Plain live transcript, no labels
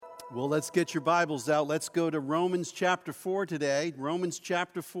Well, let's get your Bibles out. Let's go to Romans chapter 4 today. Romans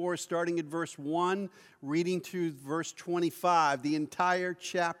chapter 4, starting at verse 1, reading to verse 25, the entire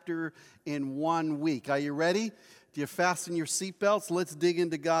chapter in 1 week. Are you ready? Do you fasten your seatbelts? Let's dig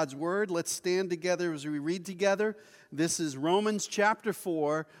into God's Word. Let's stand together as we read together. This is Romans chapter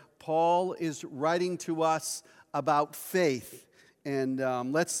 4. Paul is writing to us about faith. And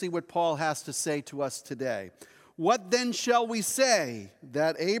let's see what Paul has to say to us today. What then shall we say?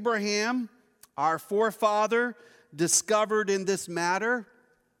 That Abraham, our forefather, discovered in this matter?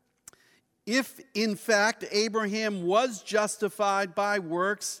 If in fact Abraham was justified by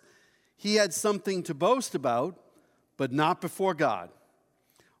works, he had something to boast about, but not before God.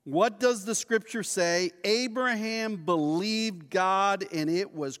 What does the scripture say? Abraham believed God, and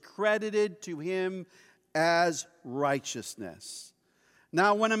it was credited to him as righteousness.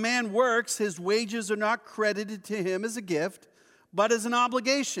 Now, when a man works, his wages are not credited to him as a gift, but as an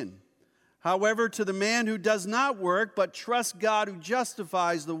obligation. However, to the man who does not work, but trusts God who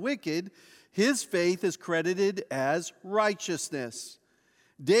justifies the wicked, his faith is credited as righteousness.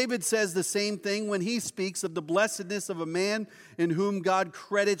 David says the same thing when he speaks of the blessedness of a man in whom God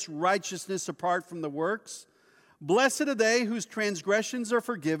credits righteousness apart from the works. Blessed are they whose transgressions are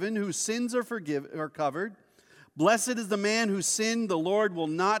forgiven, whose sins are covered. Blessed is the man whose sin the Lord will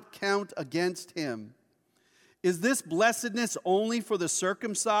not count against him. Is this blessedness only for the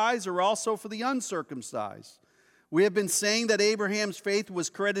circumcised or also for the uncircumcised? We have been saying that Abraham's faith was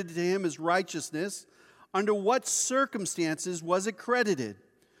credited to him as righteousness. Under what circumstances was it credited?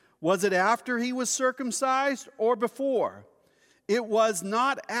 Was it after he was circumcised or before? It was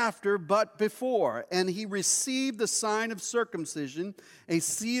not after, but before. And he received the sign of circumcision, a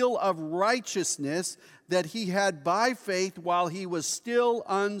seal of righteousness that he had by faith while he was still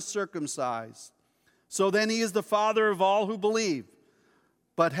uncircumcised. So then he is the father of all who believe,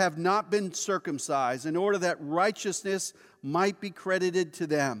 but have not been circumcised, in order that righteousness might be credited to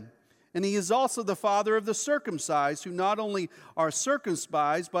them. And he is also the father of the circumcised, who not only are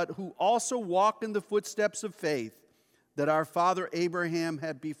circumcised, but who also walk in the footsteps of faith that our father Abraham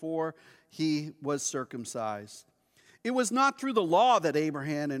had before he was circumcised. It was not through the law that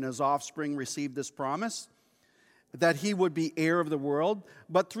Abraham and his offspring received this promise, that he would be heir of the world,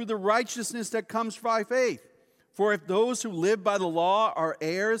 but through the righteousness that comes by faith. For if those who live by the law are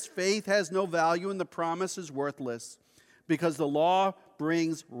heirs, faith has no value and the promise is worthless, because the law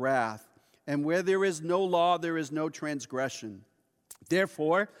brings wrath. And where there is no law, there is no transgression.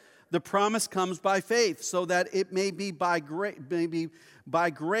 Therefore, the promise comes by faith, so that it may be by grace,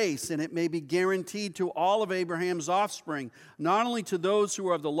 and it may be guaranteed to all of Abraham's offspring, not only to those who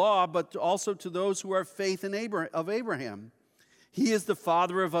are of the law, but also to those who are of faith of Abraham. He is the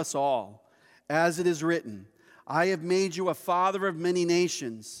father of us all, as it is written, I have made you a father of many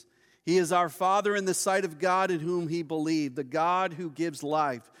nations. He is our father in the sight of God in whom he believed, the God who gives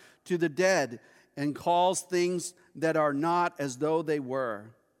life to the dead and calls things that are not as though they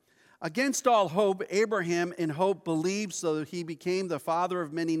were. Against all hope, Abraham in hope believed, so that he became the father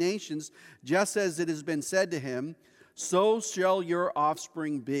of many nations, just as it has been said to him, so shall your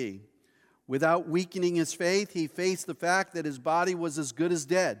offspring be. Without weakening his faith, he faced the fact that his body was as good as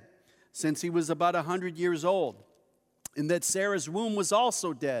dead, since he was about 100 years old, and that Sarah's womb was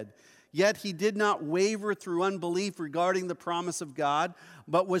also dead. Yet he did not waver through unbelief regarding the promise of God,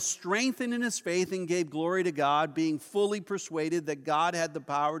 but was strengthened in his faith and gave glory to God, being fully persuaded that God had the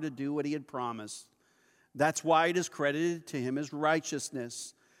power to do what he had promised. That's why it is credited to him as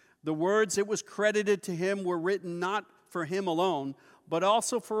righteousness. The words "it was credited to him" were written not for him alone, but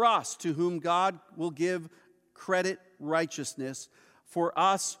also for us, to whom God will give credit righteousness, for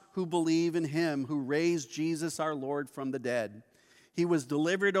us who believe in him who raised Jesus our Lord from the dead. He was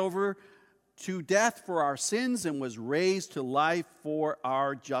delivered over to death for our sins and was raised to life for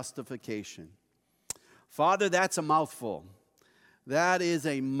our justification. Father, that's a mouthful. That is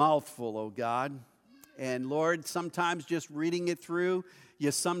a mouthful, oh God. And Lord, sometimes just reading it through,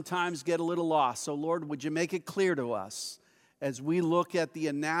 you sometimes get a little lost. So Lord, would you make it clear to us as we look at the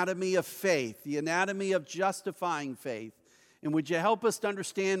anatomy of faith, the anatomy of justifying faith, and would you help us to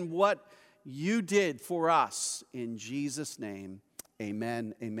understand what you did for us in Jesus' name.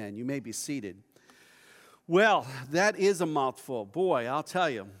 Amen, amen. You may be seated. Well, that is a mouthful. Boy, I'll tell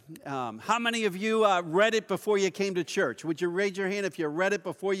you. How many of you read it before you came to church? Would you raise your hand if you read it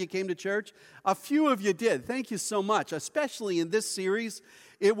before you came to church? A few of you did. Thank you so much. Especially in this series,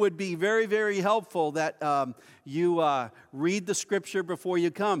 it would be very, very helpful that you read the scripture before you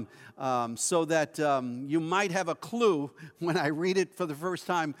come, so that you might have a clue when I read it for the first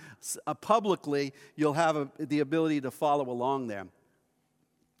time publicly. You'll have the ability to follow along there.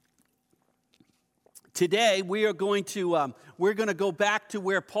 Today we are going to go back to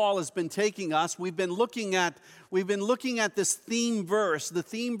where Paul has been taking us. We've been looking at this theme verse. The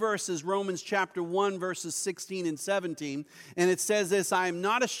theme verse is Romans chapter 1, verses 16 and 17. And it says this: I am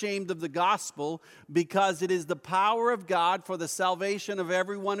not ashamed of the gospel, because it is the power of God for the salvation of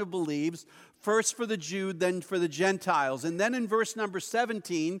everyone who believes, first for the Jew, then for the Gentiles. And then in verse number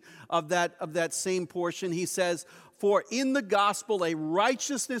 17 of that same portion, he says, for in the gospel a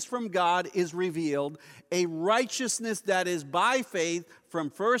righteousness from God is revealed, a righteousness that is by faith from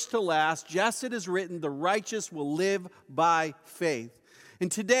first to last, just as it is written, the righteous will live by faith.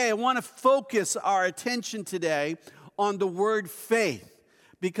 And today I want to focus our attention today on the word faith.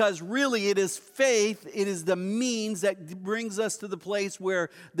 Because really it is faith, it is the means that brings us to the place where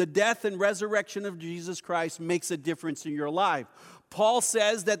the death and resurrection of Jesus Christ makes a difference in your life. Paul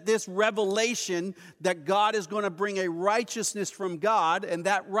says that this revelation that God is going to bring a righteousness from God, and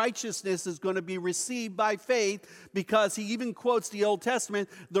that righteousness is going to be received by faith, because he even quotes the Old Testament,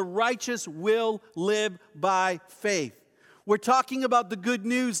 the righteous will live by faith. We're talking about the good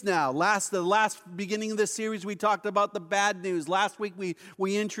news now. The last beginning of this series, we talked about the bad news. Last week,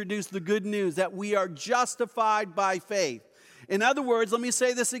 we introduced the good news, that we are justified by faith. In other words, let me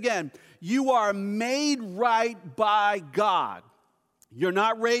say this again. You are made right by God. You're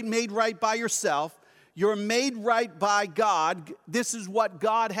not made right by yourself. You're made right by God. This is what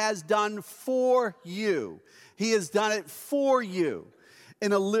God has done for you. He has done it for you.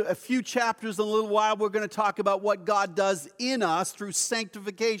 In a few chapters, in a little while, we're going to talk about what God does in us through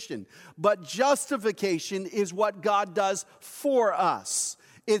sanctification. But justification is what God does for us.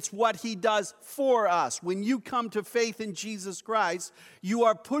 It's what he does for us. When you come to faith in Jesus Christ, you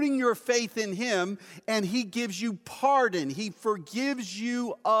are putting your faith in him, and he gives you pardon. He forgives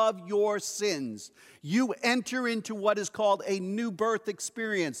you of your sins. You enter into what is called a new birth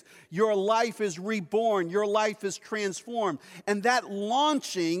experience. Your life is reborn. Your life is transformed. And that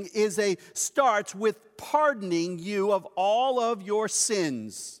launching starts with pardoning you of all of your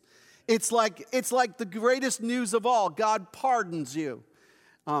sins. It's like the greatest news of all. God pardons you.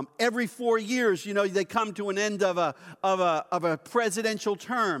 Every 4 years, they come to an end of a presidential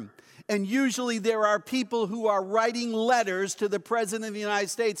term. And usually there are people who are writing letters to the President of the United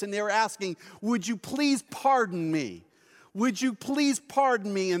States, and they're asking, would you please pardon me? Would you please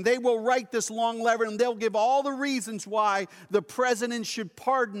pardon me? And they will write this long letter, and they'll give all the reasons why the president should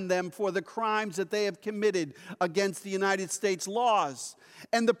pardon them for the crimes that they have committed against the United States laws.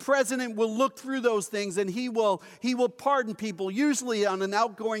 And the president will look through those things, and he will pardon people. Usually on an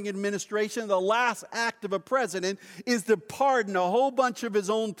outgoing administration, the last act of a president is to pardon a whole bunch of his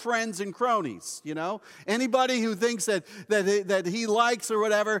own friends and cronies. Anybody who thinks that he likes or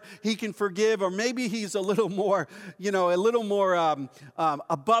whatever, he can forgive, or maybe he's a little more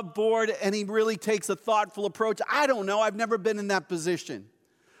above board, and he really takes a thoughtful approach. I don't know. I've never been in that position.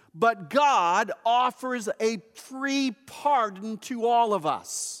 But God offers a free pardon to all of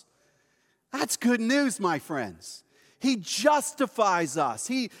us. That's good news, my friends. He justifies us.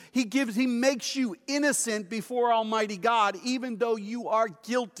 He makes you innocent before Almighty God, even though you are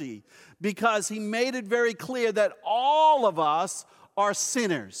guilty, because he made it very clear that all of us are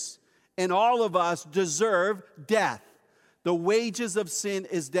sinners, and all of us deserve death. The wages of sin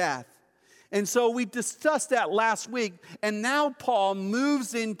is death. And so we discussed that last week, and now Paul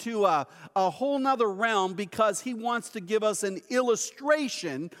moves into a whole nother realm, because he wants to give us an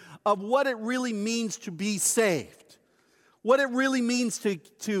illustration of what it really means to be saved. What it really means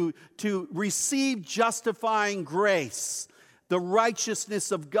to receive justifying grace, the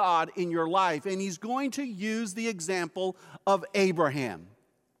righteousness of God in your life. And he's going to use the example of Abraham.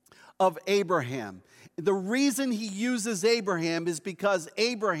 The reason he uses Abraham is because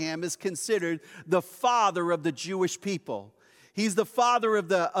Abraham is considered the father of the Jewish people. He's the father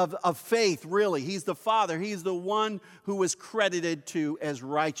of faith, really. He's the father. He's the one who was credited to as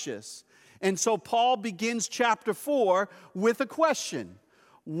righteous. And so Paul begins chapter 4 with a question.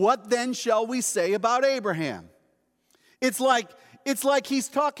 What then shall we say about Abraham? It's like he's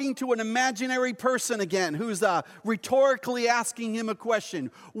talking to an imaginary person again who's rhetorically asking him a question.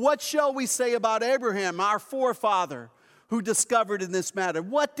 What shall we say about Abraham, our forefather, who discovered in this matter?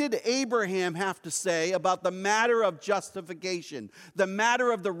 What did Abraham have to say about the matter of justification, the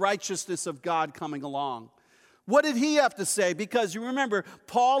matter of the righteousness of God coming along? What did he have to say? Because you remember,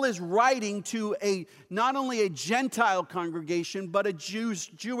 Paul is writing to not only a Gentile congregation, but a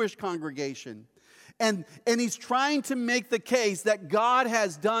Jewish congregation. And he's trying to make the case that God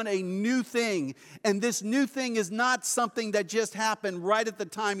has done a new thing. And this new thing is not something that just happened right at the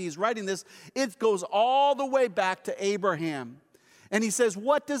time he's writing this. It goes all the way back to Abraham. And he says,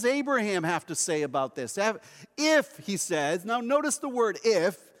 what does Abraham have to say about this? If, he says, now notice the word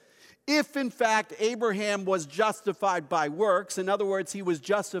if in fact Abraham was justified by works, in other words, he was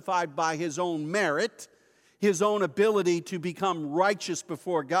justified by his own merit, his own ability to become righteous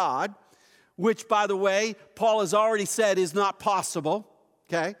before God, which, by the way, Paul has already said is not possible,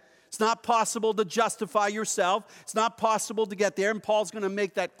 okay? It's not possible to justify yourself. It's not possible to get there, and Paul's going to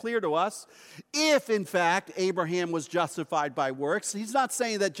make that clear to us. If, in fact, Abraham was justified by works, he's not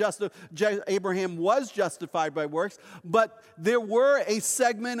saying that Abraham was justified by works, but there were a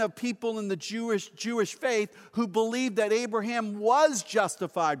segment of people in the Jewish faith who believed that Abraham was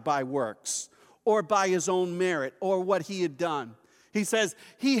justified by works or by his own merit or what he had done. He says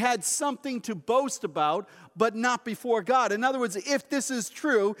he had something to boast about, but not before God. In other words, if this is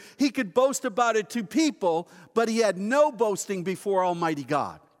true, he could boast about it to people, but he had no boasting before Almighty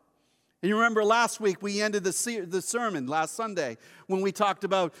God. And you remember last week we ended the sermon last Sunday when we talked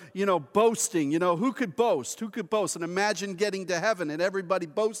about, boasting. Who could boast? Who could boast? And imagine getting to heaven and everybody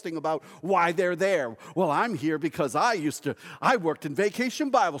boasting about why they're there. Well, I'm here because I worked in Vacation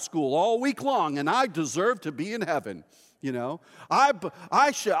Bible School all week long and I deserve to be in heaven.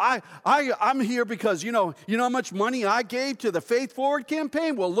 I'm here because, you know how much money I gave to the Faith Forward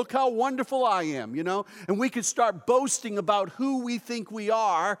campaign? Well, look how wonderful I am, And we could start boasting about who we think we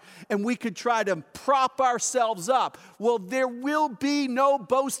are, and we could try to prop ourselves up. Well, there will be no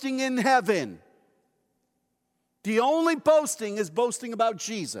boasting in heaven. The only boasting is boasting about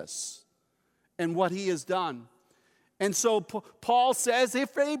Jesus and what he has done. And so Paul says,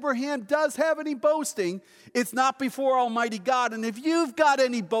 if Abraham does have any boasting, it's not before Almighty God. And if you've got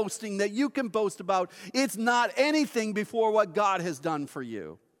any boasting that you can boast about, it's not anything before what God has done for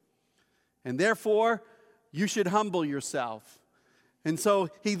you. And therefore, you should humble yourself. And so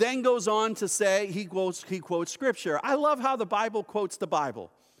he then goes on to say, he quotes Scripture. I love how the Bible quotes the Bible.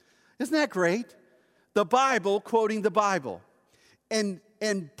 Isn't that great? The Bible quoting the Bible. And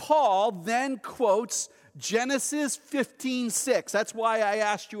Paul then quotes Genesis 15:6. That's why I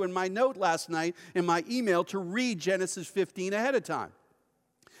asked you in my note last night, in my email, to read Genesis 15 ahead of time.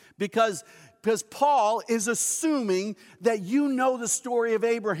 Because Paul is assuming that you know the story of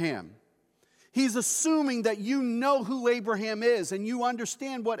Abraham. He's assuming that you know who Abraham is and you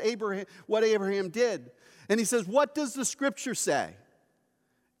understand what Abraham did. And he says, what does the Scripture say?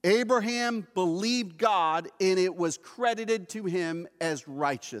 Abraham believed God and it was credited to him as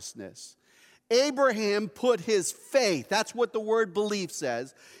righteousness. Abraham put his faith, that's what the word belief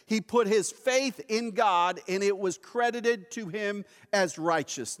says. He put his faith in God and it was credited to him as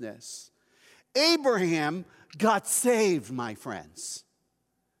righteousness. Abraham got saved, my friends.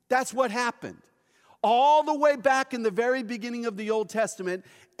 That's what happened. All the way back in the very beginning of the Old Testament,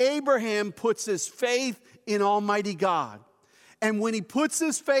 Abraham puts his faith in Almighty God. And when he puts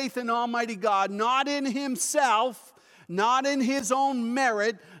his faith in Almighty God, not in himself, not in his own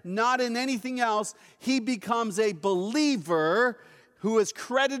merit, not in anything else, he becomes a believer who is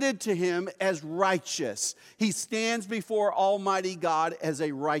credited to him as righteous. He stands before Almighty God as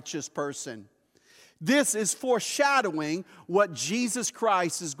a righteous person. This is foreshadowing what Jesus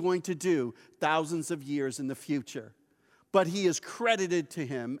Christ is going to do thousands of years in the future. But he is credited to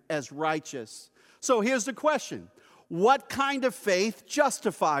him as righteous. So here's the question. What kind of faith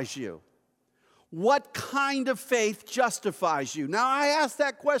justifies you? What kind of faith justifies you? Now, I ask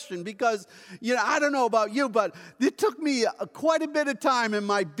that question because, I don't know about you, but it took me quite a bit of time in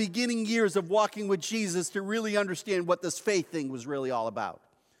my beginning years of walking with Jesus to really understand what this faith thing was really all about.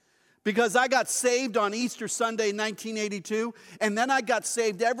 Because I got saved on Easter Sunday, 1982, and then I got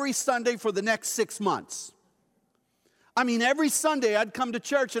saved every Sunday for the next 6 months. I mean, every Sunday I'd come to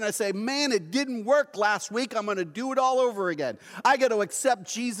church and I'd say, man, it didn't work last week. I'm going to do it all over again. I got to accept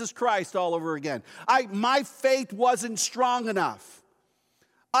Jesus Christ all over again. My faith wasn't strong enough.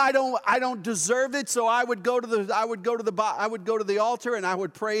 I don't deserve it, so I would go to the altar and I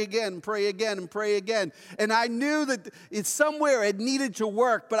would pray again, pray again, and pray again. And I knew that it's somewhere it needed to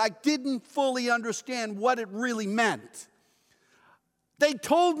work, but I didn't fully understand what it really meant. They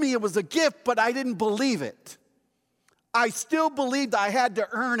told me it was a gift, but I didn't believe it. I still believed I had to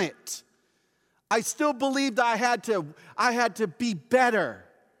earn it. I still believed I had to be better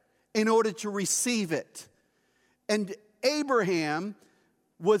in order to receive it. And Abraham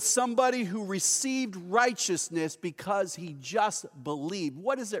was somebody who received righteousness because he just believed.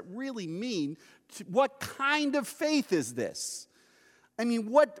 What does it really mean? What kind of faith is this? I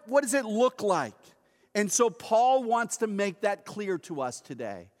mean, what does it look like? And so Paul wants to make that clear to us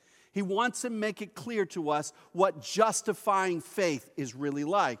today. He wants to make it clear to us what justifying faith is really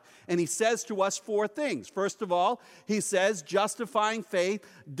like. And he says to us 4 things. First of all, he says justifying faith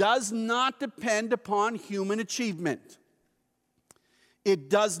does not depend upon human achievement. It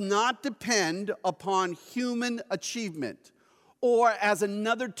does not depend upon human achievement, or as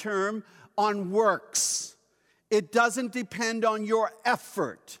another term, on works. It doesn't depend on your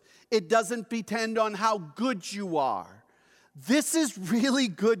effort. It doesn't depend on how good you are. This is really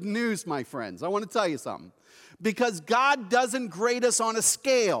good news, my friends. I want to tell you something. Because God doesn't grade us on a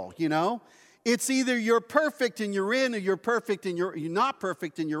scale, you know. It's either you're perfect and you're in, or you're perfect and you're not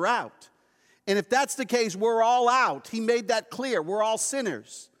perfect and you're out. And if that's the case, we're all out. He made that clear. We're all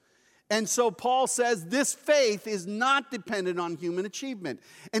sinners. And so Paul says this faith is not dependent on human achievement.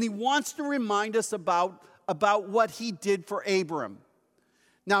 And he wants to remind us about what he did for Abram.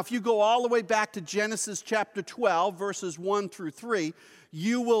 Now, if you go all the way back to Genesis chapter 12, verses 1 through 3,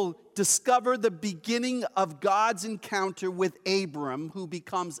 you will discover the beginning of God's encounter with Abram, who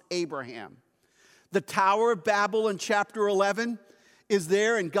becomes Abraham. The Tower of Babel in chapter 11 is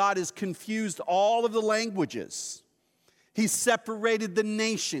there, and God has confused all of the languages. He separated the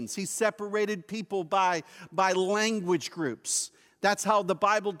nations. He separated people by language groups. That's how the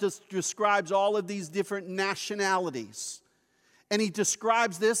Bible describes all of these different nationalities. And he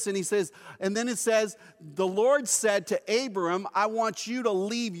describes this, and he says, and then it says, the Lord said to Abram, I want you to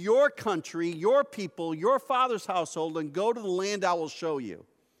leave your country, your people, your father's household, and go to the land I will show you.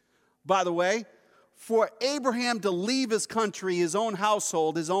 By the way, for Abraham to leave his country, his own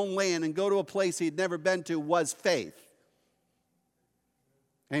household, his own land, and go to a place he had never been to was faith.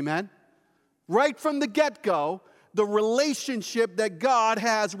 Amen? Right from the get-go, the relationship that God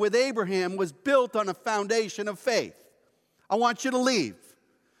has with Abraham was built on a foundation of faith. I want you to leave.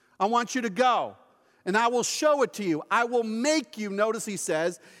 I want you to go. And I will show it to you. I will make you, notice he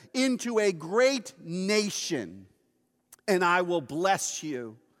says, into a great nation. And I will bless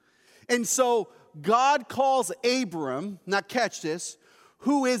you. And so God calls Abram, now catch this,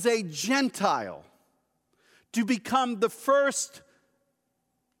 who is a Gentile, to become the first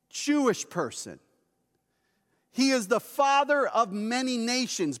Jewish person. He is the father of many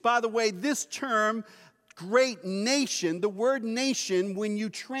nations. By the way, this term, great nation, the word nation, when you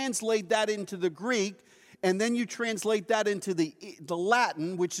translate that into the Greek, and then you translate that into the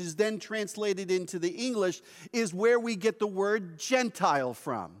Latin, which is then translated into the English, is where we get the word Gentile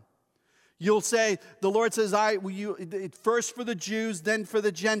from. You'll say, the Lord says, first for the Jews, then for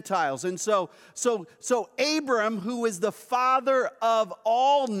the Gentiles. And so Abram, who is the father of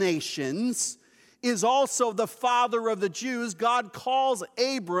all nations, is also the father of the Jews. God calls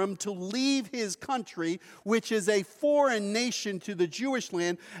Abram to leave his country, which is a foreign nation to the Jewish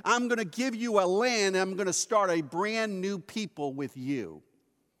land. I'm going to give you a land, and I'm going to start a brand new people with you.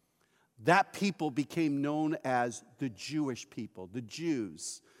 That people became known as the Jewish people, the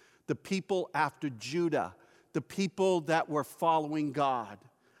Jews, the people after Judah, the people that were following God.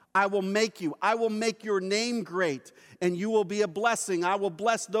 I will make your name great, and you will be a blessing. I will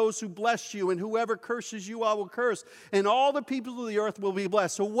bless those who bless you, and whoever curses you, I will curse. And all the people of the earth will be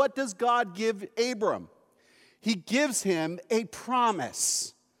blessed. So what does God give Abram? He gives him a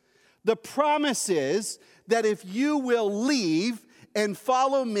promise. The promise is that if you will leave and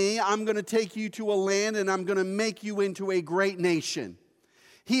follow me, I'm going to take you to a land, and I'm going to make you into a great nation.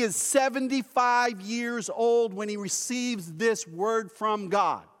 He is 75 years old when he receives this word from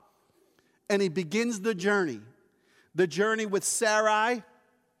God. And he begins the journey with Sarai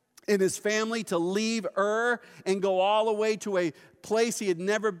and his family to leave Ur and go all the way to a place he had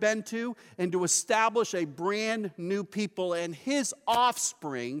never been to and to establish a brand new people. And his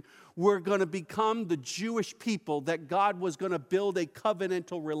offspring were going to become the Jewish people that God was going to build a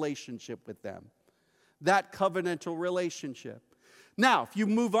covenantal relationship with them. That covenantal relationship. Now, if you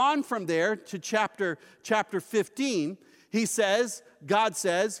move on from there to chapter 15, God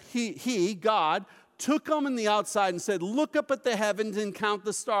says, God, took him on the outside and said, look up at the heavens and count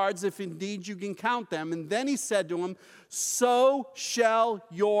the stars, if indeed you can count them. And then he said to him, so shall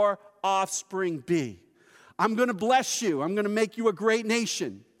your offspring be. I'm going to bless you. I'm going to make you a great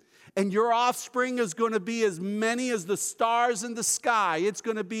nation. And your offspring is going to be as many as the stars in the sky. It's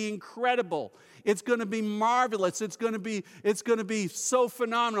going to be incredible. It's going to be marvelous. It's going to be so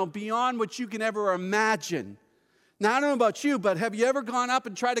phenomenal, beyond what you can ever imagine. Now, I don't know about you, but have you ever gone up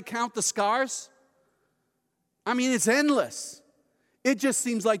and tried to count the stars? I mean, it's endless. It just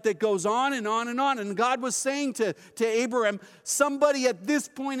seems like that goes on and on and on. And God was saying to Abraham, somebody at this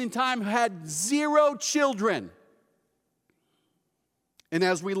point in time had 0 children. And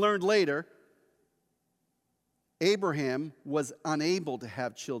as we learned later, Abraham was unable to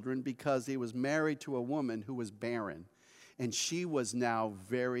have children because he was married to a woman who was barren. And she was now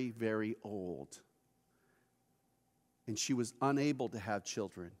very, very old. And she was unable to have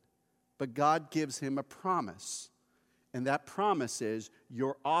children. But God gives him a promise. And that promise is,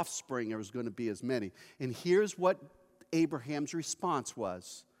 your offspring is going to be as many. And here's what Abraham's response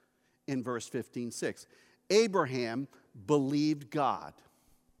was in verse 15:6. Abraham believed God.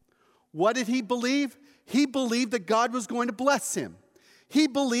 What did he believe? He believed that God was going to bless him. He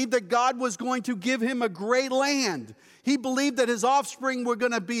believed that God was going to give him a great land. He believed that his offspring were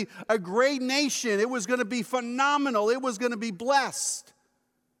going to be a great nation. It was going to be phenomenal. It was going to be blessed.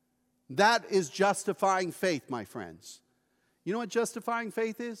 That is justifying faith, my friends. You know what justifying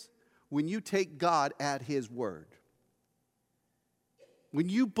faith is? When you take God at his word. When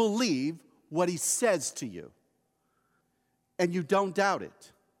you believe what he says to you. And you don't doubt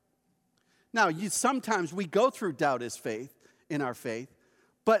it. Now, sometimes we go through doubt as faith, in our faith.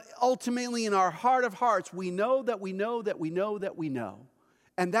 But ultimately, in our heart of hearts, we know that we know that we know that we know.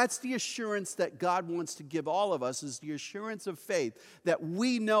 And that's the assurance that God wants to give all of us, is the assurance of faith, that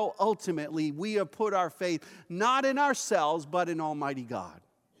we know ultimately we have put our faith not in ourselves, but in Almighty God.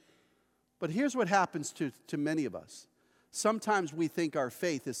 But here's what happens to many of us. Sometimes we think our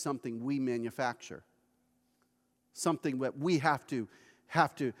faith is something we manufacture, something that we have to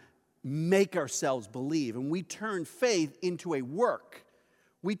make ourselves believe. And we turn faith into a work.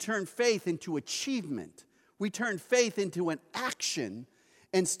 We turn faith into achievement. We turn faith into an action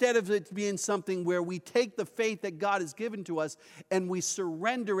instead of it being something where we take the faith that God has given to us and we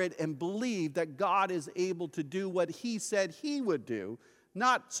surrender it and believe that God is able to do what he said he would do,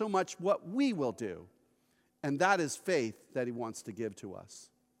 not so much what we will do. And that is faith that he wants to give to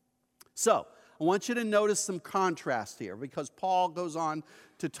us. So, I want you to notice some contrast here, because Paul goes on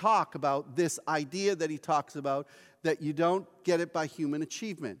to talk about this idea that he talks about, that you don't get it by human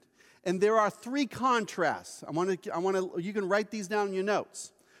achievement. And there are three contrasts. You can write these down in your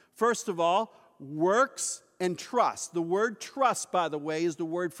notes. First of all, works and trust. The word trust, by the way, is the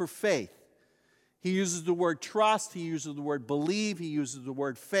word for faith. He uses the word trust, he uses the word believe, he uses the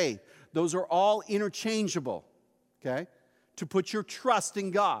word faith. Those are all interchangeable, okay? To put your trust in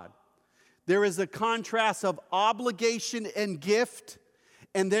God. There is a contrast of obligation and gift,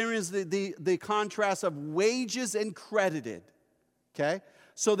 and there is the contrast of wages and credited, okay?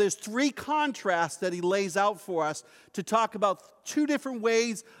 So there's three contrasts that he lays out for us to talk about two different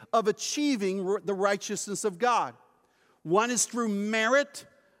ways of achieving the righteousness of God. One is through merit,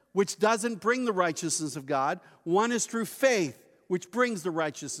 which doesn't bring the righteousness of God. One is through faith, which brings the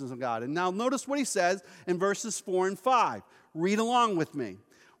righteousness of God. And now notice what he says in verses 4 and 5. Read along with me.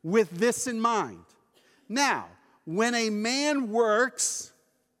 With this in mind. Now, when a man works,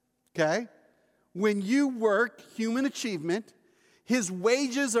 okay, when you work, human achievement, his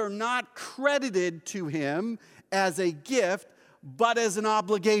wages are not credited to him as a gift, but as an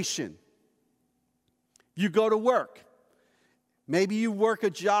obligation. You go to work. Maybe you work a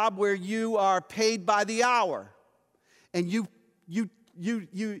job where you are paid by the hour, and you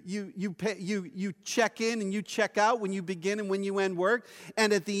check in and you check out when you begin and when you end work.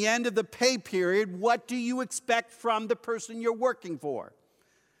 And at the end of the pay period, what do you expect from the person you're working for?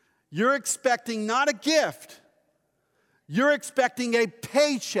 You're expecting not a gift. You're expecting a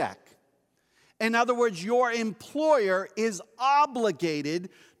paycheck. In other words, your employer is obligated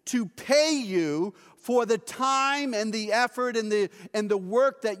to pay you for the time and the effort and the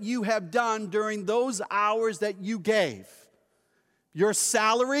work that you have done during those hours that you gave. You're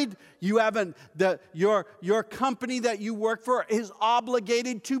salaried. You haven't. Your company that you work for is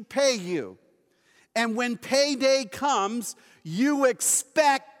obligated to pay you. And when payday comes, you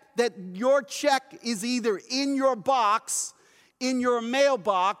expect that your check is either in your box, in your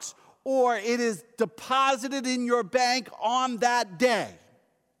mailbox, or it is deposited in your bank on that day.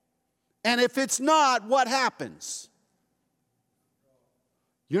 And if it's not, what happens?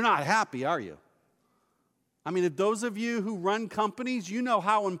 You're not happy, are you? I mean, if those of you who run companies, you know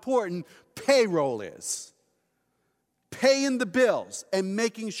how important payroll is. Paying the bills and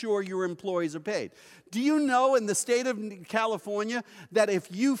making sure your employees are paid. Do you know in the state of California that if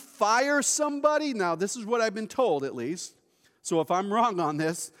you fire somebody, now this is what I've been told at least, so if I'm wrong on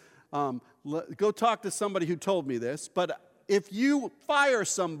this, go talk to somebody who told me this, but if you fire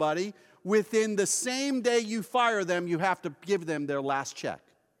somebody, within the same day you fire them, you have to give them their last check.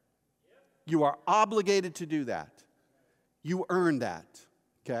 You are obligated to do that. You earn that,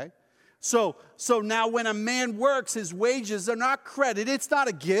 okay? So now when a man works, his wages are not credited. It's not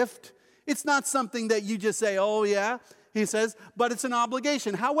a gift. It's not something that you just say, oh yeah, he says, but it's an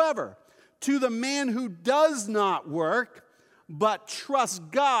obligation. However, To the man who does not work, but trusts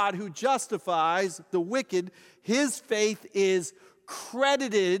God who justifies the wicked, his faith is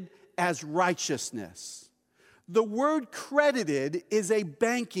credited as righteousness. The word credited is a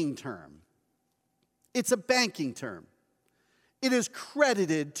banking term. It's a banking term. It is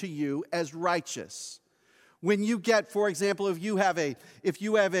credited to you as righteous. When you get, for example, if you have a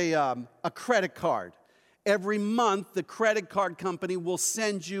credit card, every month the credit card company will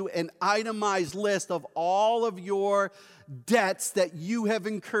send you an itemized list of all of your debts that you have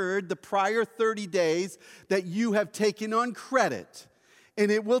incurred the prior 30 days that you have taken on credit.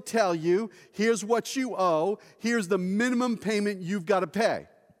 And it will tell you, here's what you owe, here's the minimum payment you've got to pay.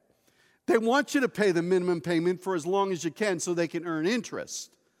 They want you to pay the minimum payment for as long as you can so they can earn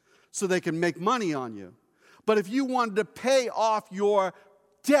interest, so they can make money on you. But if you wanted to pay off your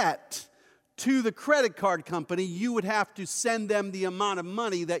debt to the credit card company, you would have to send them the amount of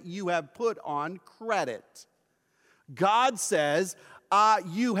money that you have put on credit. God says,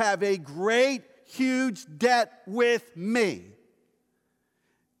 you have a great, huge debt with me.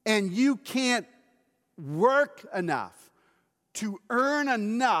 And you can't work enough to earn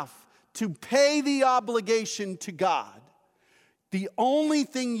enough to pay the obligation to God. The only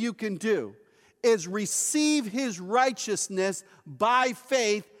thing you can do is receive his righteousness by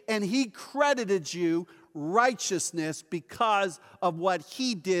faith, and he credited you righteousness because of what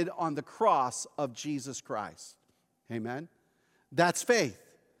he did on the cross of Jesus Christ. Amen? That's faith.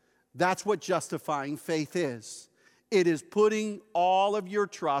 That's what justifying faith is. It is putting all of your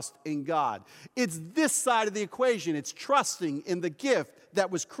trust in God. It's this side of the equation. It's trusting in the gift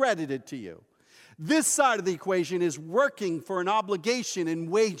that was credited to you. This side of the equation is working for an obligation in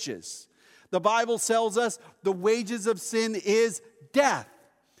wages. The Bible tells us the wages of sin is death,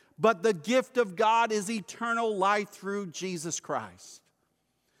 but the gift of God is eternal life through Jesus Christ.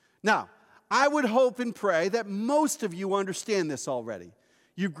 Now, I would hope and pray that most of you understand this already.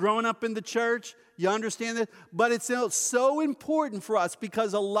 You've grown up in the church, you understand this, but it's so important for us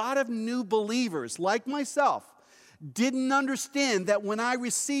because a lot of new believers, like myself, didn't understand that when I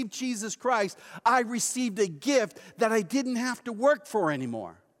received Jesus Christ, I received a gift that I didn't have to work for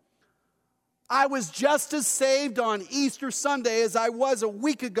anymore. I was just as saved on Easter Sunday as I was a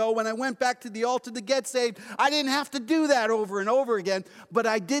week ago when I went back to the altar to get saved. I didn't have to do that over and over again, but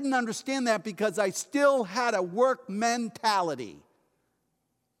I didn't understand that because I still had a work mentality.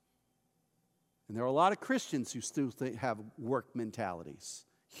 And there are a lot of Christians who still have work mentalities,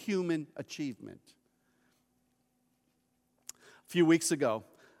 human achievement. A few weeks ago,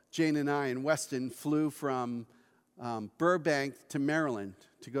 Jane and I and Weston flew from Burbank to Maryland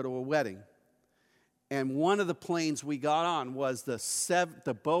to go to a wedding. And one of the planes we got on was the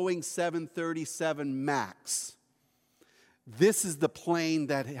Boeing 737 MAX. This is the plane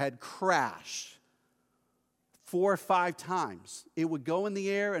that had crashed 4 or 5 times. It would go in the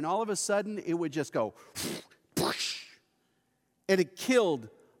air, and all of a sudden, it would just go, and it killed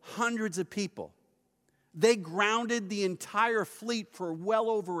hundreds of people. They grounded the entire fleet for well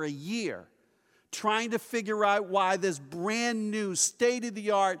over a year, trying to figure out why this brand new,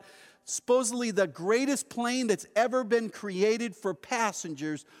 state-of-the-art, supposedly the greatest plane that's ever been created for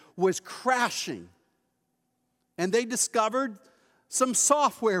passengers was crashing. And they discovered some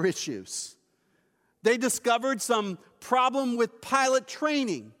software issues. They discovered some problem with pilot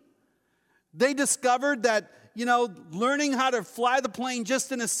training. They discovered that, learning how to fly the plane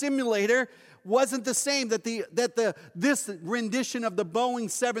just in a simulator wasn't the same, this rendition of the Boeing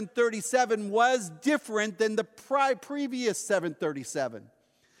 737 was different than the previous 737.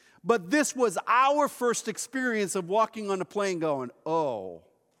 But this was our first experience of walking on a plane going, oh.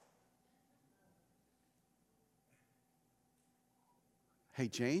 Hey,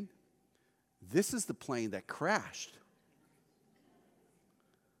 Jane, this is the plane that crashed.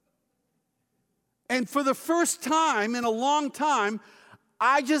 And for the first time in a long time,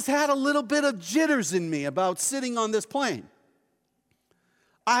 I just had a little bit of jitters in me about sitting on this plane.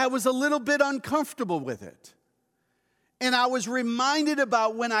 I was a little bit uncomfortable with it. And I was reminded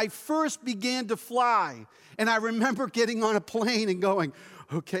about when I first began to fly. And I remember getting on a plane and going,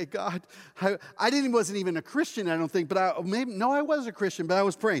 okay, God, I wasn't even a Christian, I don't think, but I was a Christian, but I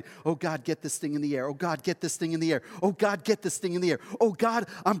was praying, oh, God, get this thing in the air. Oh, God, get this thing in the air. Oh, God, get this thing in the air. Oh, God,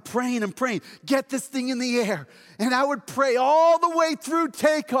 I'm praying, get this thing in the air. And I would pray all the way through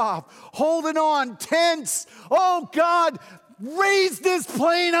takeoff, holding on, tense. Oh, God, raise this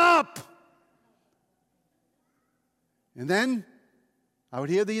plane up. And then I would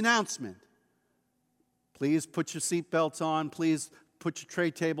hear the announcement. Please put your seatbelts on. Please put your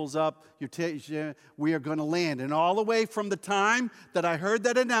tray tables up, we are going to land. And all the way from the time that I heard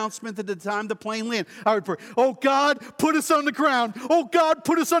that announcement to the time the plane landed, I would pray, oh God, put us on the ground. Oh God,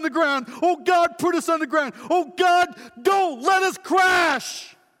 put us on the ground. Oh God, put us on the ground. Oh God, don't let us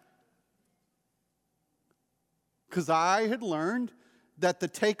crash. Because I had learned that the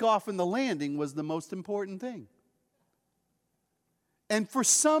takeoff and the landing was the most important thing. And for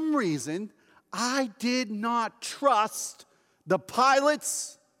some reason, I did not trust the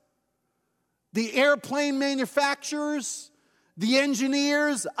pilots, the airplane manufacturers, the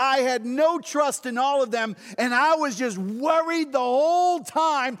engineers. I had no trust in all of them, and I was just worried the whole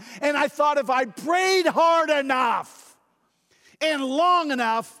time. And I thought if I prayed hard enough and long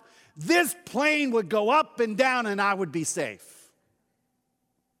enough, this plane would go up and down and I would be safe.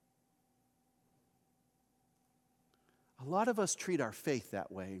 A lot of us treat our faith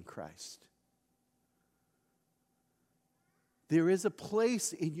that way in Christ. There is a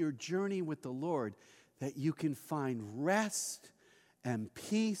place in your journey with the Lord that you can find rest and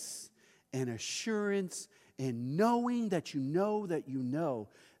peace and assurance in knowing that you know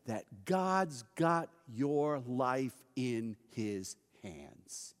that God's got your life in His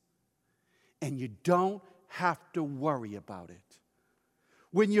hands. And you don't have to worry about it.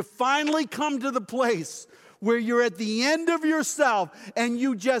 When you finally come to the place where you're at the end of yourself and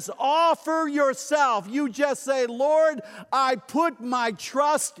you just offer yourself, you just say, Lord, I put my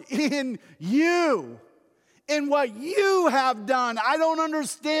trust in you, in what you have done. I don't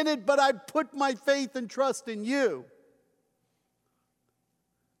understand it, but I put my faith and trust in you.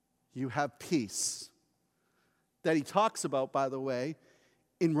 You have peace that he talks about, by the way,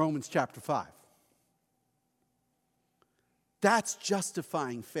 in Romans chapter 5. That's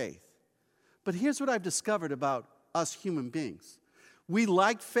justifying faith. But here's what I've discovered about us human beings. We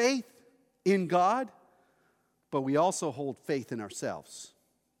like faith in God, but we also hold faith in ourselves.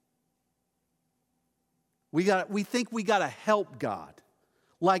 We think we got to help God.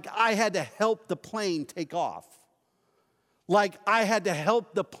 Like I had to help the plane take off. Like I had to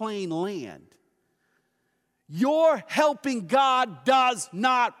help the plane land. Your helping God does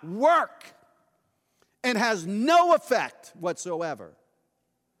not work and has no effect whatsoever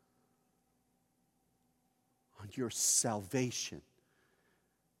on your salvation.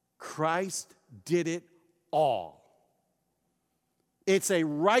 Christ did it all. It's a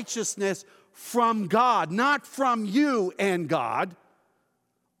righteousness from God, not from you and God,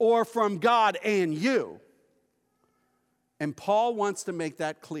 or from God and you. And Paul wants to make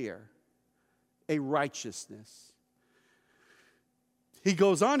that clear. A righteousness. He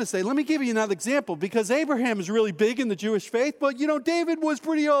goes on to say, let me give you another example, because Abraham is really big in the Jewish faith, but David was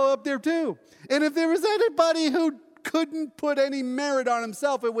pretty all up there too. And if there was anybody who couldn't put any merit on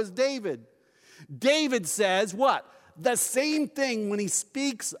himself, it was David. David says what? The same thing when he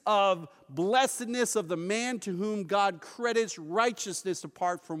speaks of blessedness of the man to whom God credits righteousness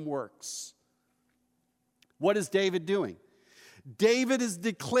apart from works. What is David doing? David is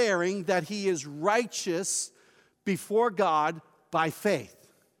declaring that he is righteous before God by faith.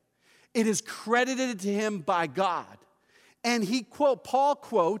 It is credited to him by God. And Paul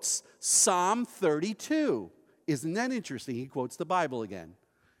quotes Psalm 32. Isn't that interesting? He quotes the Bible again.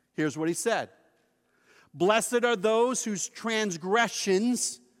 Here's what he said. Blessed are those whose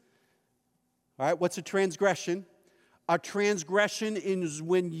transgressions, all right, what's a transgression? A transgression is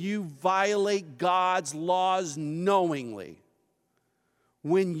when you violate God's laws knowingly.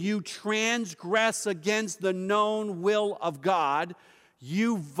 When you transgress against the known will of God,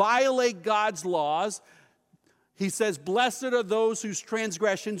 you violate God's laws. He says, blessed are those whose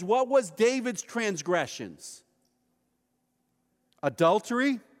transgressions. What was David's transgressions?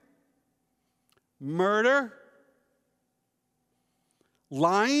 Adultery, murder,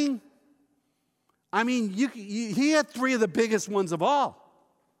 lying. I mean, he had three of the biggest ones of all.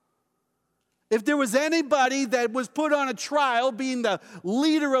 If there was anybody that was put on a trial being the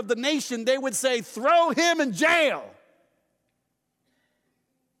leader of the nation, they would say, throw him in jail.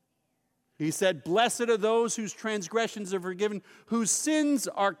 He said, blessed are those whose transgressions are forgiven, whose sins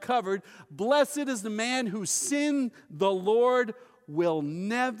are covered. Blessed is the man whose sin the Lord will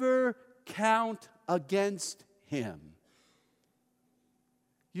never count against him.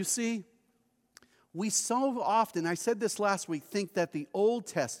 You see, we so often, I said this last week, think that the Old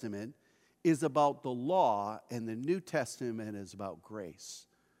Testament is about the law and the New Testament is about grace.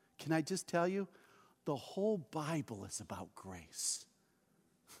 Can I just tell you, the whole Bible is about grace.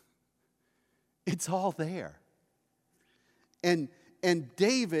 It's all there. And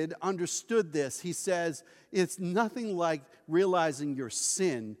David understood this. He says, it's nothing like realizing your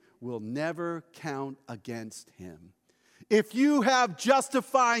sin will never count against him. If you have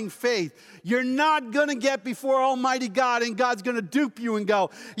justifying faith, you're not going to get before Almighty God and God's going to dupe you and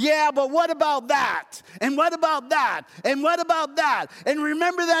go, yeah, but what about that? And what about that? And what about that? And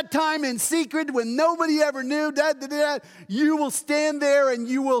remember that time in secret when nobody ever knew? You will stand there and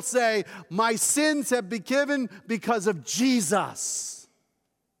you will say, my sins have been forgiven because of Jesus.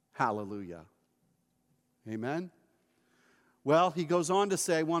 Hallelujah. Amen. Well, he goes on to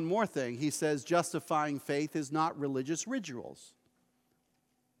say one more thing. He says justifying faith is not religious rituals.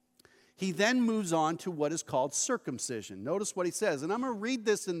 He then moves on to what is called circumcision. Notice what he says. And I'm going to read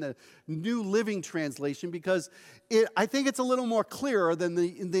this in the New Living Translation because I think it's a little more clearer than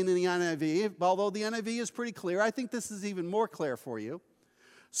the NIV. Although the NIV is pretty clear, I think this is even more clear for you.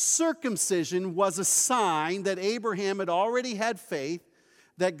 Circumcision was a sign that Abraham had already had faith,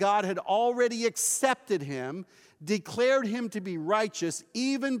 that God had already accepted him, declared him to be righteous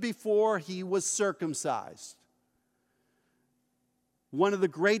even before he was circumcised. One of the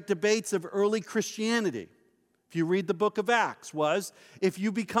great debates of early Christianity, if you read the book of Acts, was if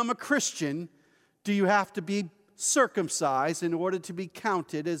you become a Christian, do you have to be circumcised in order to be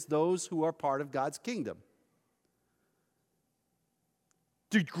counted as those who are part of God's kingdom?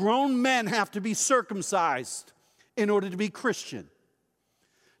 Do grown men have to be circumcised in order to be Christian?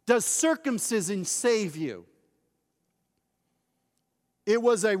 Does circumcision save you? It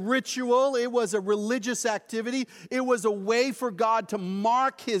was a ritual. It was a religious activity. It was a way for God to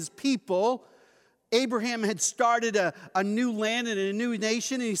mark his people. Abraham had started a new land and a new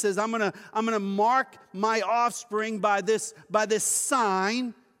nation, and he says, I'm gonna mark my offspring by this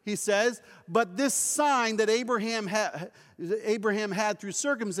sign, he says. But this sign that Abraham had through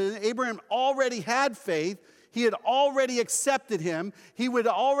circumcision, Abraham already had faith. He had already accepted him. He was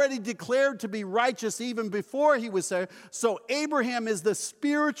already declared to be righteous even before he was there. So Abraham is the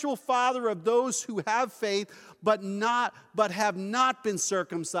spiritual father of those who have faith, but have not been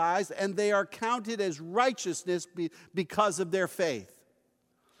circumcised, and they are counted as righteousness because of their faith.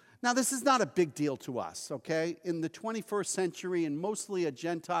 Now, this is not a big deal to us, okay? In the 21st century, and mostly a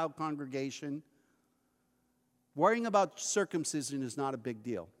Gentile congregation, worrying about circumcision is not a big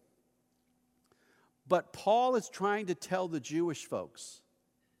deal. But Paul is trying to tell the Jewish folks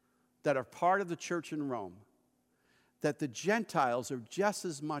that are part of the church in Rome that the Gentiles are just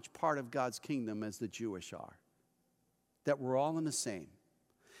as much part of God's kingdom as the Jewish are. That we're all in the same.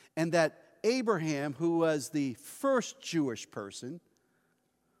 And that Abraham, who was the first Jewish person,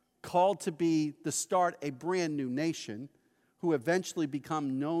 called to start a brand new nation, who eventually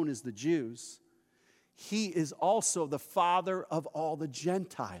become known as the Jews, he is also the father of all the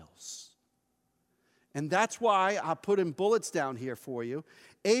Gentiles. And that's why I put in bullets down here for you.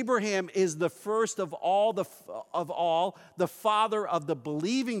 Abraham is the first of all, the father of the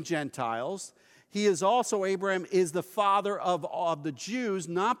believing Gentiles. He is also, Abraham is the father of the Jews,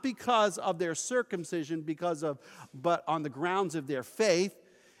 not because of their circumcision, but on the grounds of their faith.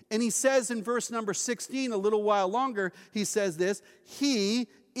 And he says in verse number 16, a little while longer, he says this, he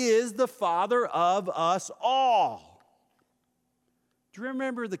is the father of us all. Do you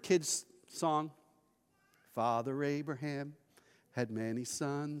remember the kids' song? Father Abraham had many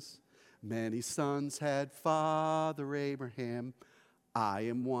sons had Father Abraham. I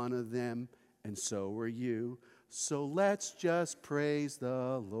am one of them, and so are you. So let's just praise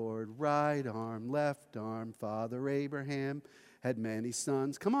the Lord. Right arm, left arm, Father Abraham had many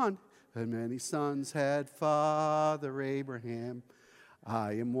sons. Come on. Had many sons had Father Abraham.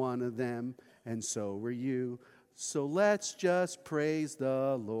 I am one of them, and so are you. So let's just praise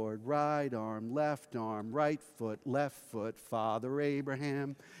the Lord. Right arm, left arm, right foot, left foot. Father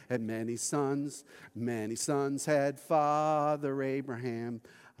Abraham had many sons had Father Abraham.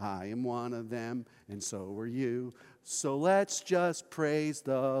 I am one of them, and so are you. So let's just praise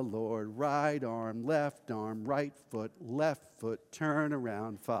the Lord. Right arm, right foot, left foot. Turn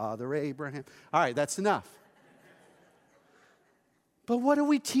around, Father Abraham. All right, that's enough. But what are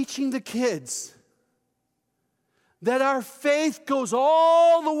we teaching the kids? That our faith goes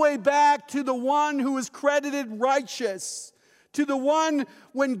all the way back to the one who is credited righteous, to the one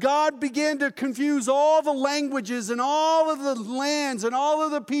when God began to confuse all the languages and all of the lands and all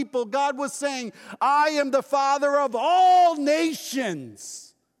of the people, God was saying, I am the Father of all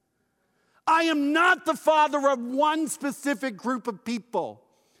nations. I am not the father of one specific group of people.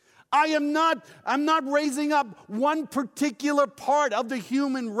 I'm not raising up one particular part of the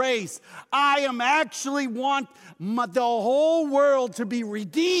human race. I am actually want the whole world to be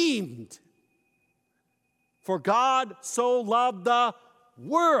redeemed. For God so loved the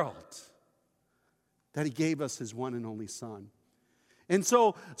world that he gave us his one and only Son. And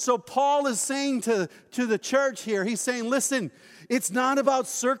so Paul is saying to the church here, he's saying, listen, it's not about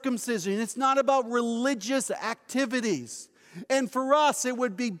circumcision. It's not about religious activities. And for us, it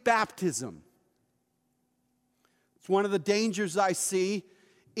would be baptism. It's one of the dangers I see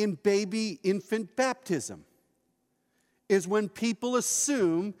in infant baptism, is when people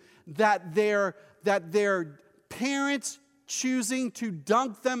assume that their parents choosing to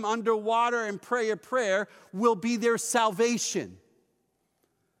dunk them underwater and pray a prayer will be their salvation.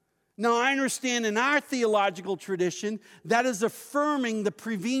 Now, I understand in our theological tradition, that is affirming the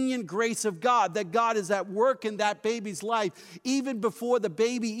prevenient grace of God, that God is at work in that baby's life even before the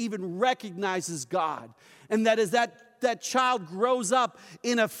baby even recognizes God. And that as that child grows up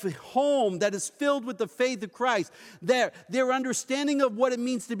in a home that is filled with the faith of Christ, their understanding of what it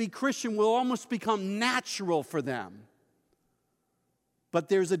means to be Christian will almost become natural for them. But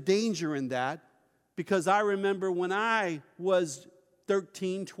there's a danger in that, because I remember when I was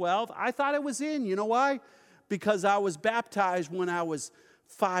 13, 12, I thought it was in. You know why? Because I was baptized when I was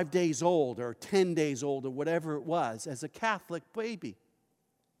 5 days old or 10 days old or whatever it was as a Catholic baby.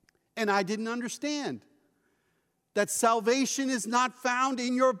 And I didn't understand that salvation is not found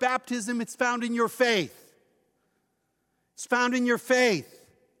in your baptism, it's found in your faith. It's found in your faith.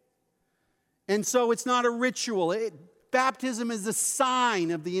 And so it's not a ritual. Baptism is a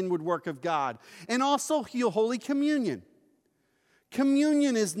sign of the inward work of God. And also Holy Communion.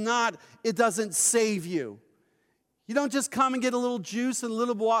 Communion is not, it doesn't save you. You don't just come and get a little juice and a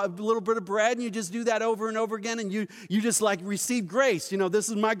little bit of bread and you just do that over and over again and you just like receive grace. You know, this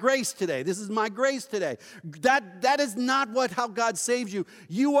is my grace today. This is my grace today. That is not how God saves you.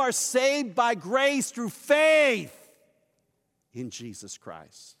 You are saved by grace through faith in Jesus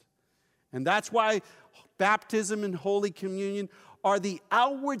Christ. And that's why baptism and Holy Communion are the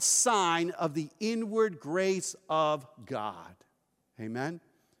outward sign of the inward grace of God. Amen?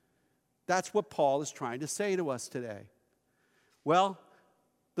 That's what Paul is trying to say to us today. Well,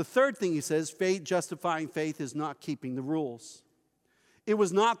 the third thing he says, justifying faith is not keeping the rules. It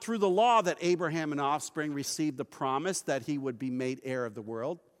was not through the law that Abraham and offspring received the promise that he would be made heir of the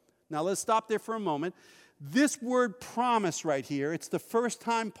world. Now let's stop there for a moment. This word promise right here, it's the first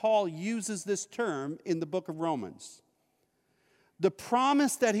time Paul uses this term in the book of Romans. The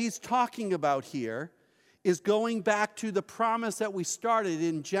promise that he's talking about here is going back to the promise that we started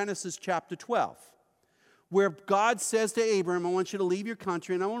in Genesis chapter 12, where God says to Abraham, I want you to leave your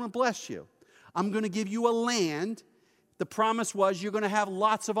country and I want to bless you. I'm going to give you a land. The promise was you're going to have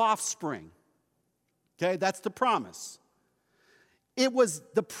lots of offspring. Okay, that's the promise.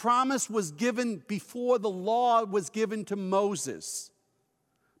 The promise was given before the law was given to Moses,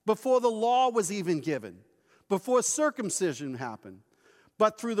 before the law was even given, before circumcision happened.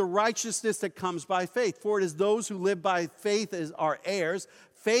 But through the righteousness that comes by faith. For it is those who live by faith as are heirs.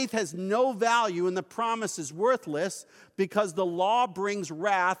 Faith has no value and the promise is worthless, because the law brings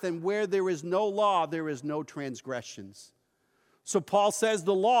wrath, and where there is no law, there is no transgressions. So Paul says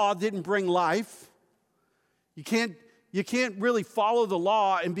the law didn't bring life. You can't really follow the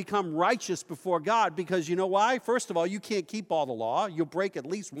law and become righteous before God, because you know why? First of all, you can't keep all the law. You'll break at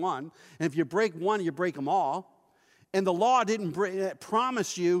least one. And if you break one, you break them all. And the law didn't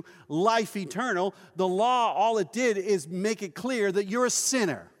promise you life eternal. The law, all it did is make it clear that you're a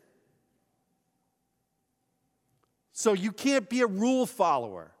sinner. So you can't be a rule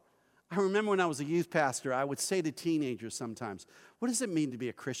follower. I remember when I was a youth pastor, I would say to teenagers sometimes, what does it mean to be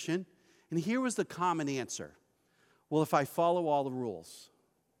a Christian? And here was the common answer. Well, if I follow all the rules.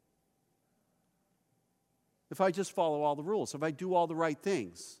 If I just follow all the rules. If I do all the right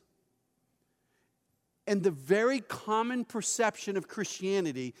things. And the very common perception of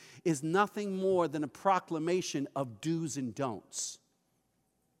Christianity is nothing more than a proclamation of do's and don'ts.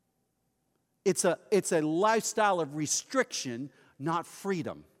 It's a lifestyle of restriction, not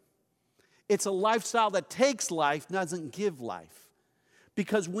freedom. It's a lifestyle that takes life, doesn't give life.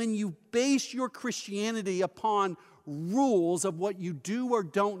 Because when you base your Christianity upon rules of what you do or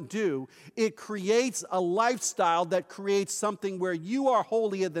don't do, it creates a lifestyle that creates something where you are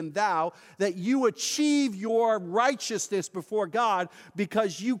holier than thou, that you achieve your righteousness before God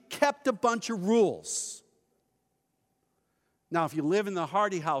because you kept a bunch of rules. Now, if you live in the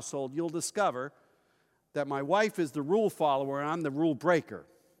Hardy household, you'll discover that my wife is the rule follower and I'm the rule breaker.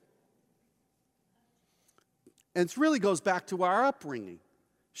 And it really goes back to our upbringing.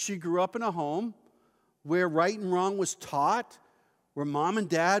 She grew up in a home where right and wrong was taught, where mom and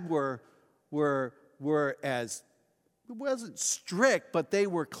dad were as, it wasn't strict, but they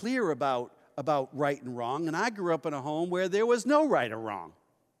were clear about right and wrong. And I grew up in a home where there was no right or wrong.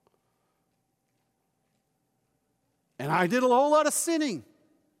 And I did a whole lot of sinning,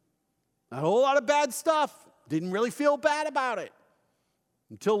 a whole lot of bad stuff. Didn't really feel bad about it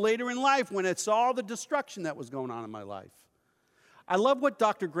until later in life when it saw the destruction that was going on in my life. I love what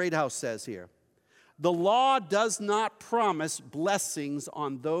Dr. Greathouse says here. The law does not promise blessings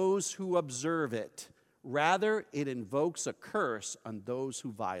on those who observe it. Rather, it invokes a curse on those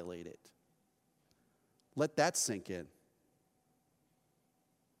who violate it. Let that sink in.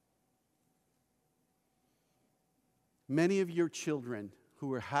 Many of your children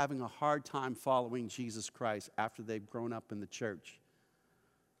who are having a hard time following Jesus Christ after they've grown up in the church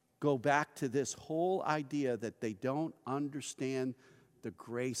go back to this whole idea that they don't understand the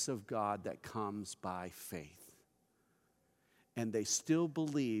grace of God that comes by faith. And they still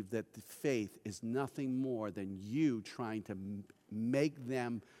believe that the faith is nothing more than you trying to make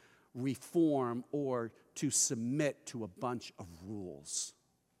them reform or to submit to a bunch of rules.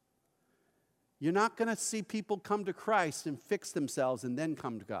 You're not going to see people come to Christ and fix themselves and then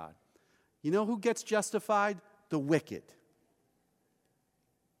come to God. You know who gets justified? The wicked.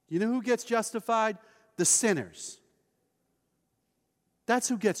 You know who gets justified? The sinners. That's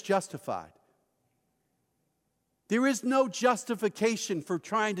who gets justified. There is no justification for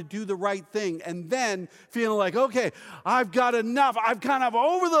trying to do the right thing and then feeling like, okay, I've got enough. I've kind of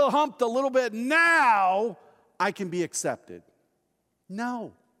over the hump a little bit. Now I can be accepted.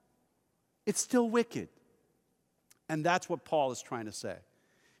 No. It's still wicked. And that's what Paul is trying to say.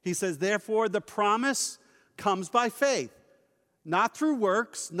 He says, therefore, the promise comes by faith, not through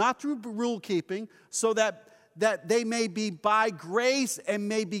works, not through rule keeping, so that they may be by grace and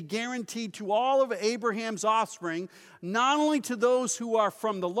may be guaranteed to all of Abraham's offspring, not only to those who are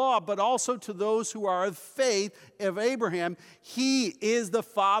from the law, but also to those who are of faith of Abraham. He is the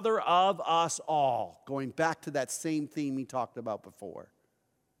father of us all. Going back to that same theme we talked about before.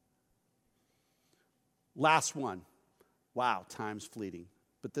 Last one. Wow, time's fleeting.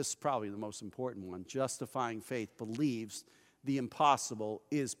 But this is probably the most important one. Justifying faith believes the impossible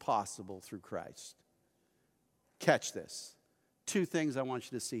is possible through Christ. Catch this. Two things I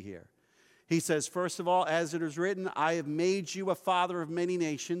want you to see here. He says, first of all, as it is written, I have made you a father of many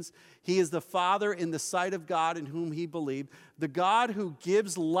nations. He is the father in the sight of God in whom he believed. The God who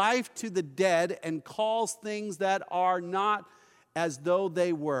gives life to the dead and calls things that are not as though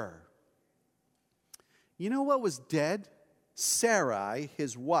they were. You know what was dead? Sarai,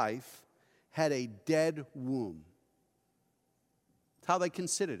 his wife, had a dead womb. That's how they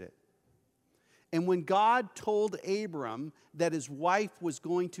considered it. And when God told Abram that his wife was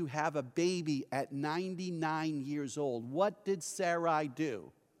going to have a baby at 99 years old, what did Sarai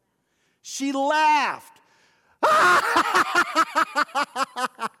do? She laughed.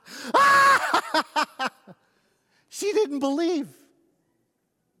 She didn't believe.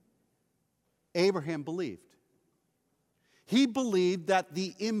 Abraham believed. He believed that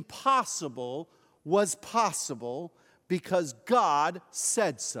the impossible was possible because God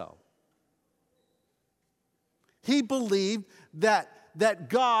said so. He believed that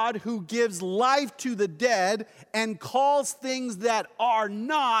God, who gives life to the dead and calls things that are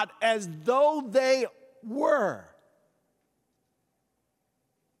not as though they were.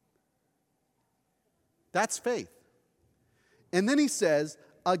 That's faith. And then he says,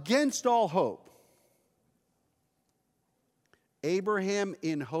 against all hope, Abraham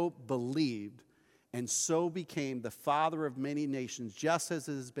in hope believed, and so became the father of many nations, just as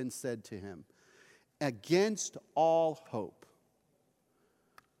it has been said to him. Against all hope.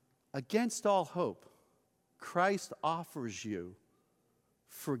 Against all hope, Christ offers you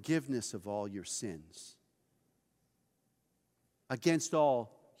forgiveness of all your sins. Against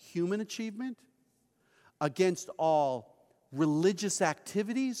all human achievement, against all religious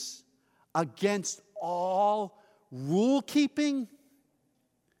activities, against all rule keeping,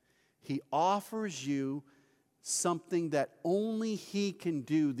 he offers you something that only he can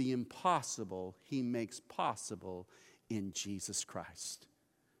do, the impossible, he makes possible in Jesus Christ.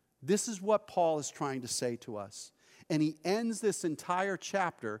 This is what Paul is trying to say to us. And he ends this entire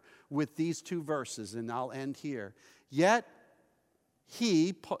chapter with these two verses, and I'll end here. Yet,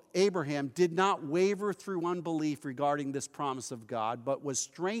 he, Abraham, did not waver through unbelief regarding this promise of God, but was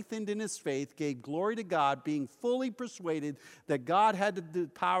strengthened in his faith, gave glory to God, being fully persuaded that God had the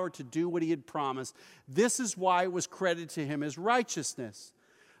power to do what he had promised. This is why it was credited to him as righteousness.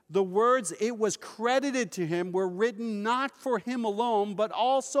 The words "it was credited to him" were written not for him alone, but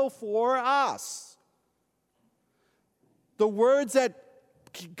also for us. The words that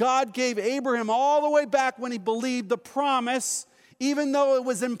God gave Abraham all the way back when he believed the promise, even though it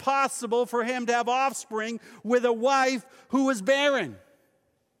was impossible for him to have offspring with a wife who was barren.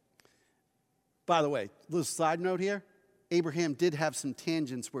 By the way, little side note here. Abraham did have some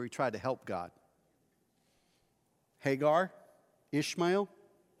tangents where he tried to help God. Hagar, Ishmael.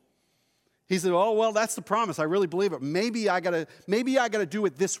 He said, oh, well, that's the promise. I really believe it. Maybe I gotta do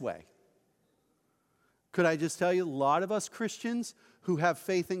it this way. Could I just tell you, a lot of us Christians who have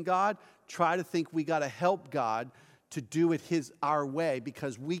faith in God try to think we got to help God to do it our way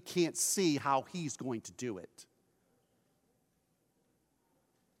because we can't see how He's going to do it.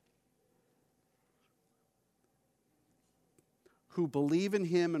 Who believe in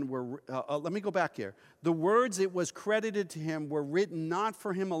Him and were, let me go back here. The words it was credited to Him were written not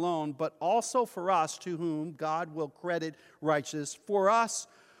for Him alone, but also for us, to whom God will credit righteousness. For us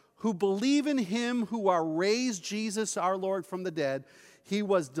who believe in Him who are raised Jesus our Lord from the dead, He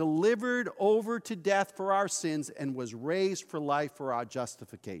was delivered over to death for our sins and was raised for life for our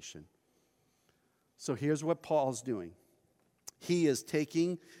justification. So here's what Paul's doing. He is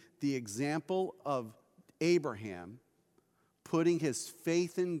taking the example of Abraham, putting his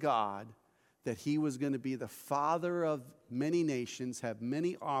faith in God, that he was going to be the father of many nations, have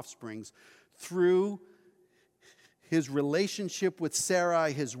many offsprings, through his relationship with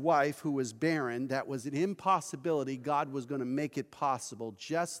Sarai, his wife, who was barren. That was an impossibility. God was going to make it possible,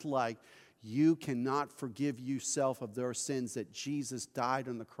 just like you cannot forgive yourself of their sins, that Jesus died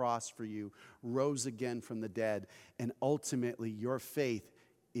on the cross for you, rose again from the dead, and ultimately your faith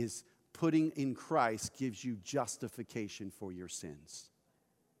is putting in Christ gives you justification for your sins.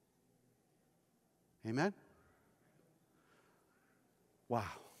 Amen? Wow,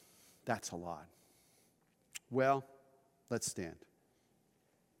 that's a lot. Well, let's stand.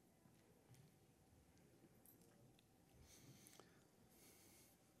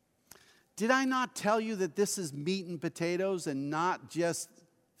 Did I not tell you that this is meat and potatoes and not just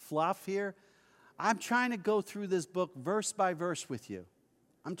fluff here? I'm trying to go through this book verse by verse with you.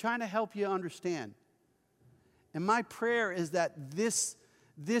 I'm trying to help you understand. And my prayer is that this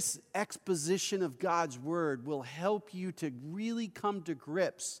exposition of God's word will help you to really come to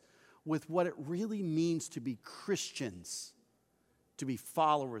grips with what it really means to be Christians, to be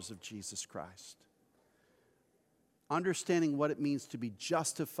followers of Jesus Christ. Understanding what it means to be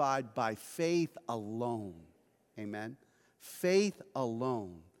justified by faith alone. Amen? Faith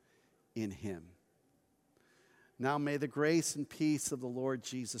alone in Him. Now may the grace and peace of the Lord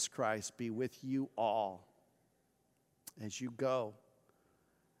Jesus Christ be with you all as you go.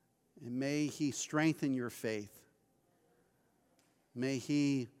 And may He strengthen your faith. May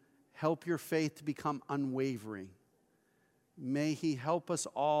He help your faith to become unwavering. May He help us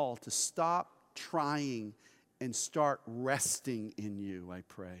all to stop trying and start resting in you, I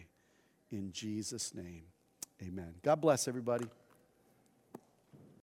pray. In Jesus' name, amen. God bless everybody.